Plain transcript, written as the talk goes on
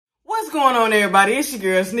What's going on, everybody? It's your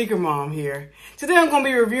girl, SnkrMom here. Today I'm going to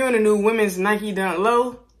be reviewing the new women's Nike Dunk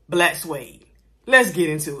Low Black Suede. Let's get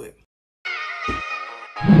into it.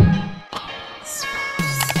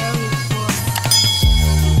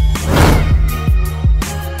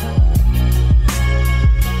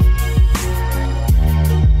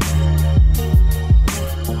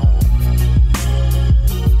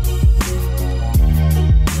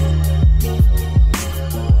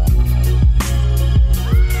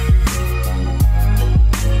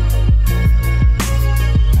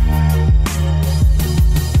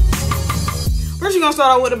 We're gonna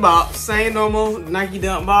start out with the box. Same normal Nike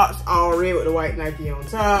Dunk box, all red with the white Nike on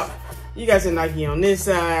top. You got your Nike on this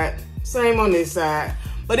side, same on this side.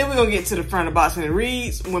 But then we're gonna get to the front of the box and it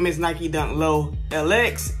reads women's Nike Dunk Low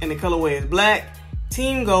LX, and the colorway is black,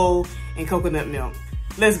 team gold, and coconut milk.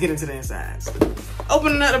 Let's get into the insides.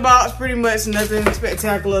 Opening up the box, pretty much nothing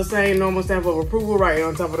spectacular. Same normal stamp of approval right here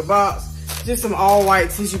on top of the box. Just some all white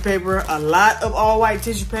tissue paper, a lot of all white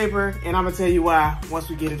tissue paper, and I'm gonna tell you why once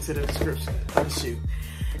we get into the description of the shoe.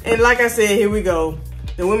 And like I said, here we go.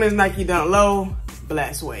 The women's Nike Dunk Low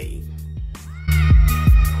Black Suede.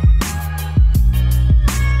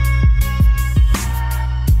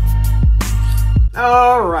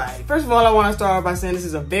 All right, first of all, I wanna start by saying this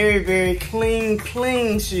is a very, very clean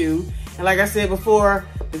shoe. And like I said before,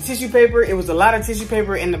 the tissue paper, it was a lot of tissue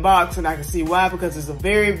paper in the box, and I can see why, because it's a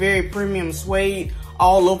very, very premium suede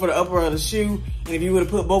all over the upper of the shoe. And if you would have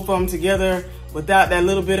put both of them together without that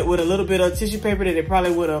little bit, with a little bit of tissue paper, that it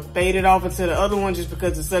probably would have faded off into the other one, just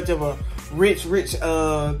because it's such of a rich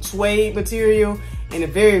suede material, and a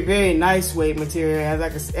very, very nice suede material,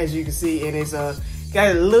 as you can see. And it's got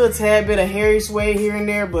a little tad bit of hairy suede here and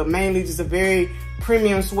there, but mainly just a very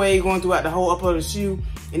premium suede going throughout the whole upper of the shoe.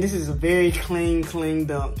 And this is a very clean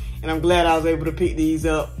dunk. And I'm glad I was able to pick these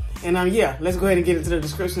up. And yeah, let's go ahead and get into the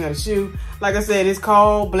description of the shoe. Like I said, it's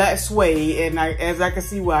called Black Suede. And as I can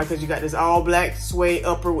see why, because you got this all black suede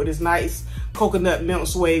upper with this nice coconut milk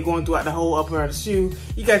suede going throughout the whole upper of the shoe.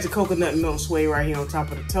 You got your coconut milk suede right here on top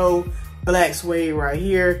of the toe. Black suede right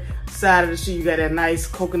here. Side of the shoe, you got that nice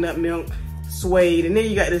coconut milk suede. And then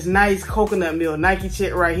you got this nice coconut milk Nike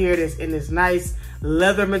check right here that's in this nice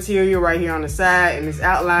leather material right here on the side, and it's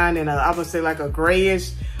outlined in I would say like a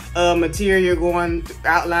grayish material going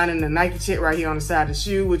outlining the Nike check right here on the side of the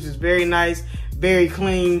shoe, which is very nice, very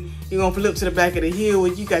clean. You're gonna flip to the back of the heel,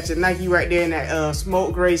 where you got your Nike right there in that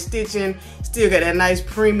smoke gray stitching. Still got that nice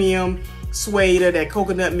premium suede, that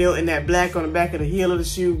coconut milk, and that black on the back of the heel of the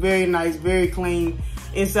shoe. Very nice, very clean.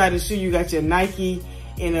 Inside the shoe, you got your Nike,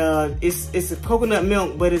 and it's a coconut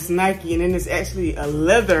milk, but it's Nike, and then it's actually a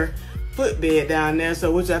leather footbed down there,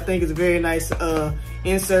 so which I think is a very nice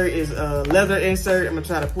insert. Is a leather insert. I'm gonna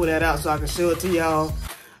try to pull that out so I can show it to y'all.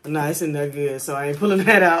 Nah, it's in there good, so I ain't pulling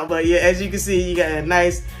that out. But yeah, as you can see, you got a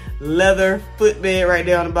nice leather footbed right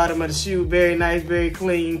there on the bottom of the shoe. Very nice, very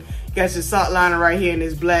clean. You got your sock liner right here in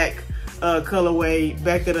this black colorway.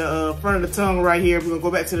 Back of the front of the tongue right here. We're gonna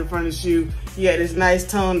go back to the front of the shoe. You got this nice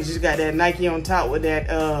tongue that just got that Nike on top with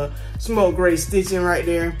that smoke gray stitching right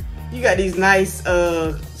there. You got these nice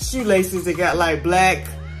shoelaces that got like black,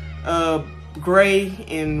 gray,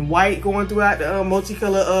 and white going throughout the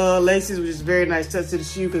multicolor laces, which is a very nice touch to the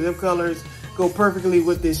shoe, because them colors go perfectly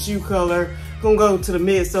with this shoe color. Gonna go to the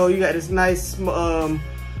midsole. You got this nice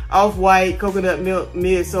off-white coconut milk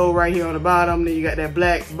midsole right here on the bottom. Then you got that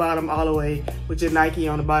black bottom all the way with your Nike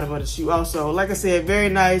on the bottom of the shoe. Also, like I said, very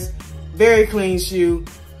nice, very clean shoe.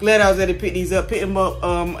 Glad I was able to pick these up, pick them up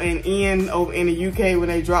over in the UK when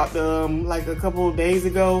they dropped like a couple of days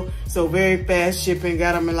ago. So very fast shipping,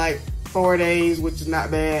 got them in like 4 days, which is not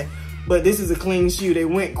bad. But this is a clean shoe. They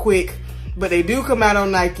went quick, but they do come out on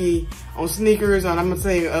Nike, on sneakers, on I'm gonna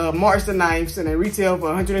say March the 9th, and they retail for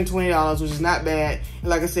 $120, which is not bad. And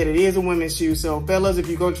like I said, it is a women's shoe. So fellas, if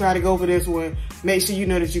you're gonna try to go for this one, make sure you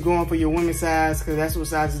know that you're going for your women's size, because that's what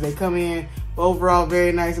sizes they come in. But overall,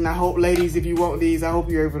 very nice. And I hope, ladies, if you want these, I hope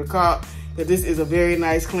you're able to cop, because this is a very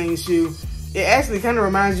nice, clean shoe. It actually kind of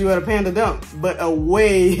reminds you of the Panda Dunk, but a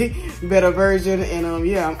way better version. And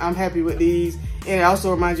yeah, I'm happy with these. And it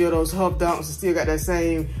also reminds you of those Huff Dunks. It still got that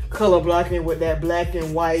same color blocking with that black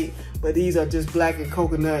and white, but these are just black and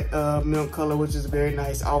coconut milk color, which is a very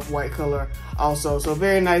nice off-white color also. So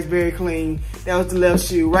very nice, very clean. That was the left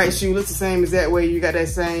shoe. Right shoe looks the same as that way. You got that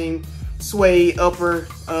same suede upper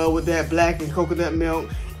with that black and coconut milk.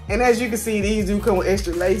 And as you can see, these do come with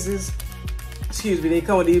extra laces. Excuse me, they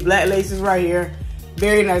come with these black laces right here.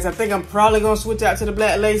 Very nice. I think I'm probably gonna switch out to the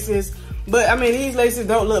black laces. But I mean, these laces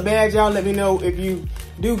don't look bad. Y'all let me know if you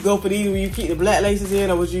do go for these, would you keep the black laces in,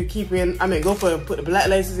 or would you keep in, go for put the black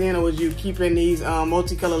laces in, or would you keep in these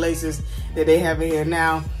multicolor laces that they have in here?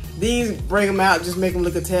 Now, these bring them out, just make them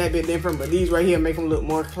look a tad bit different, but these right here make them look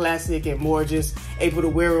more classic and more just able to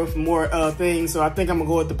wear with more things. So I think I'm gonna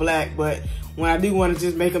go with the black, but when I do want to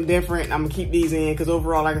just make them different, I'm gonna keep these in, because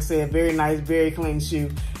overall, like I said, very nice, very clean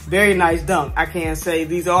shoe. Very nice dunk, I can say.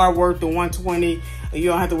 These are worth the $120. You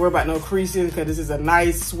don't have to worry about no creases, because this is a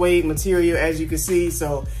nice suede material, as you can see,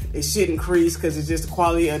 so it shouldn't crease, because it's just the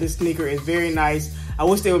quality of this sneaker is very nice. I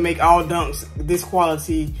wish they would make all dunks this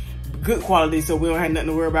quality, good quality, so we don't have nothing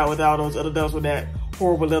to worry about with all those other dunks with that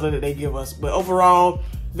horrible leather that they give us. But overall,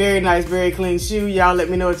 very nice, very clean shoe. Y'all let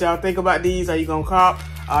me know what y'all think about these. Are you gonna cop?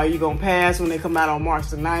 Are you gonna pass when they come out on March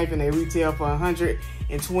the 9th and they retail for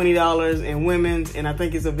 $120 in women's? And I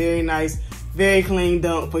think it's a very nice, very clean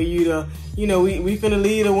dunk for you to, you know, we finna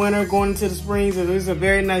leave the winter going into the spring, so it's a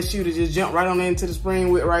very nice shoe to just jump right on into the spring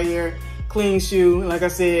with right here. Clean shoe. Like I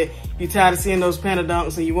said, you're tired of seeing those Panda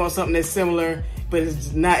dunks and you want something that's similar, but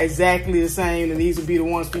it's not exactly the same, and these would be the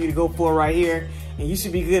ones for you to go for right here. And you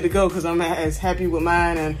should be good to go, because I'm as happy with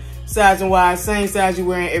mine. And size and wise, same size you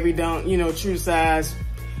wear in every dunk, you know, true to size.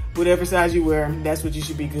 Whatever size you wear, that's what you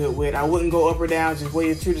should be good with. I wouldn't go up or down, just wear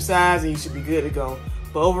your true to size and you should be good to go.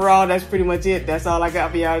 But overall, that's pretty much it. That's all I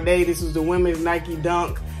got for y'all today. This is the women's Nike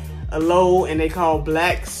Dunk, a low, and they call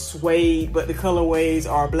black suede, but the colorways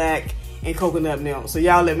are black and coconut milk. So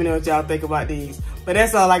y'all let me know what y'all think about these. But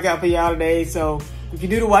that's all I got for y'all today. So if you're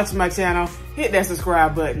new to watching my channel, hit that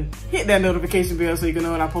subscribe button, hit that notification bell so you can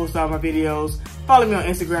know when I post all my videos. Follow me on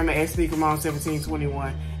Instagram at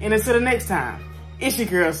SnkrMom1721. And until the next time, it's your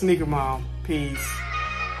girl, SnkrMom. Peace.